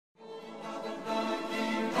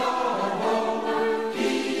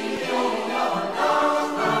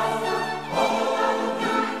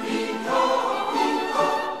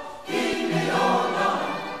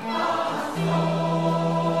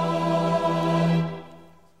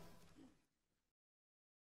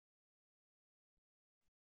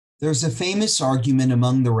There's a famous argument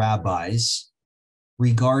among the rabbis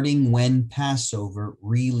regarding when Passover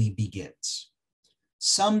really begins.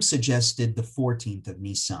 Some suggested the 14th of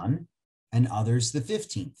Nisan and others the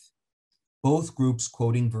 15th, both groups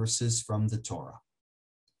quoting verses from the Torah.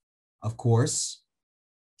 Of course,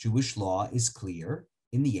 Jewish law is clear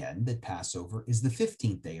in the end that Passover is the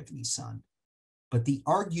 15th day of Nisan, but the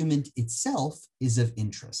argument itself is of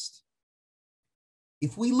interest.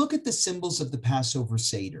 If we look at the symbols of the Passover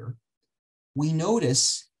Seder, we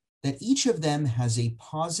notice that each of them has a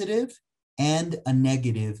positive and a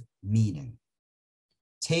negative meaning.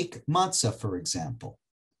 Take matzah, for example.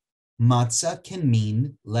 Matzah can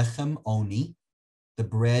mean lechem oni, the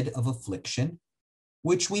bread of affliction,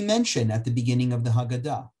 which we mention at the beginning of the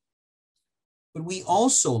Haggadah. But we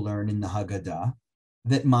also learn in the Haggadah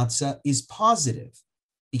that matzah is positive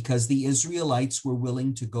because the Israelites were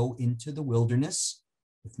willing to go into the wilderness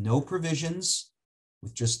with no provisions,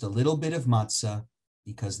 with just a little bit of matzah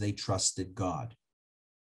because they trusted God.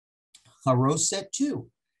 Charoset too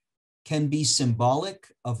can be symbolic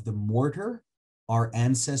of the mortar our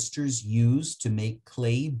ancestors used to make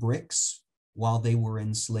clay bricks while they were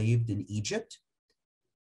enslaved in Egypt.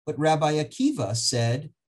 But Rabbi Akiva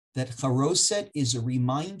said that charoset is a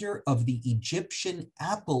reminder of the Egyptian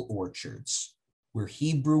apple orchards, where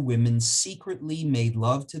Hebrew women secretly made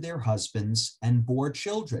love to their husbands and bore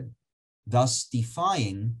children, thus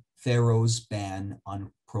defying Pharaoh's ban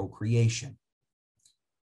on procreation.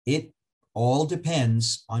 It all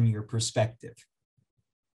depends on your perspective.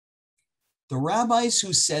 The rabbis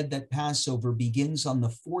who said that Passover begins on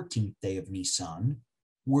the 14th day of Nisan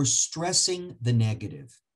were stressing the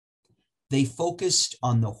negative. They focused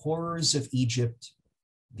on the horrors of Egypt,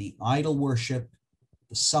 the idol worship,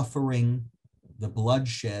 the suffering, the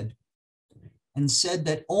bloodshed, and said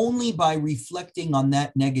that only by reflecting on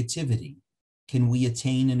that negativity can we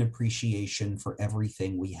attain an appreciation for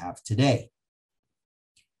everything we have today.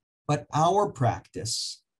 But our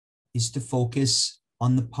practice is to focus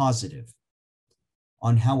on the positive,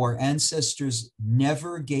 on how our ancestors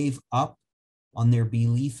never gave up on their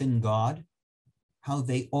belief in God, how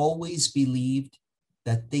they always believed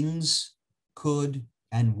that things could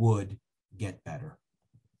and would get better.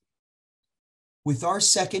 With our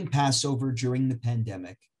second Passover during the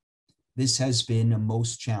pandemic, this has been a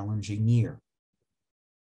most challenging year.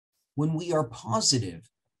 When we are positive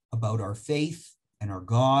about our faith and our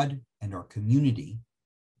God and our community,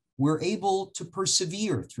 we're able to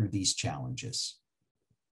persevere through these challenges.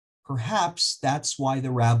 Perhaps that's why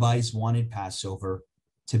the rabbis wanted Passover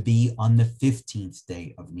to be on the 15th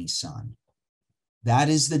day of Nisan. That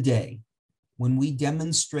is the day when we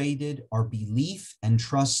demonstrated our belief and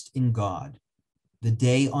trust in God, the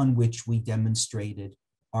day on which we demonstrated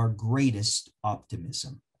our greatest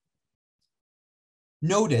optimism.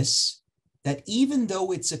 Notice that even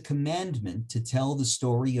though it's a commandment to tell the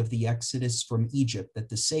story of the Exodus from Egypt at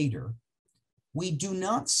the Seder, we do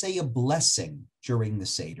not say a blessing during the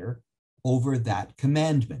Seder over that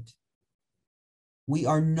commandment. We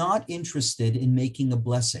are not interested in making a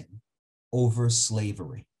blessing over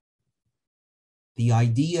slavery. The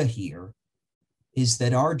idea here is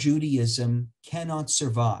that our Judaism cannot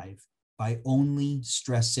survive by only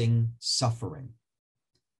stressing suffering.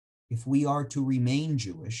 If we are to remain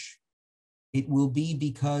Jewish, it will be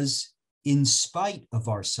because in spite of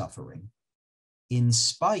our suffering, in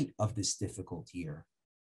spite of this difficult year,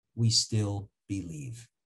 we still believe.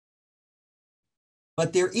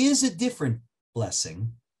 But there is a different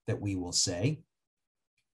blessing that we will say,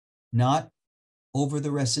 not over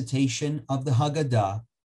the recitation of the Haggadah,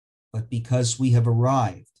 but because we have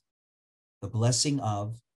arrived, the blessing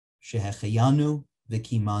of Shehecheyanu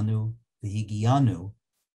v'kimanu v'higianu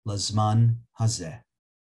lazman hazeh.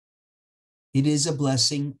 It is a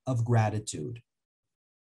blessing of gratitude.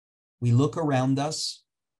 We look around us,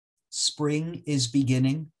 spring is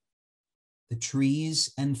beginning, the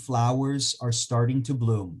trees and flowers are starting to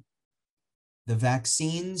bloom, the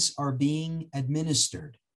vaccines are being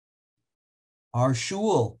administered, our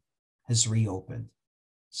shul has reopened,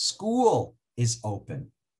 school is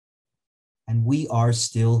open, and we are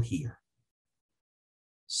still here.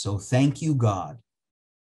 So thank you, God,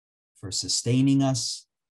 for sustaining us,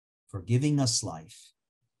 for giving us life,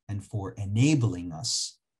 and for enabling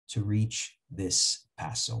us to reach this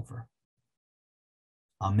Passover.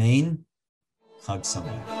 Amen. Chag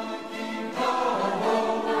Sameach.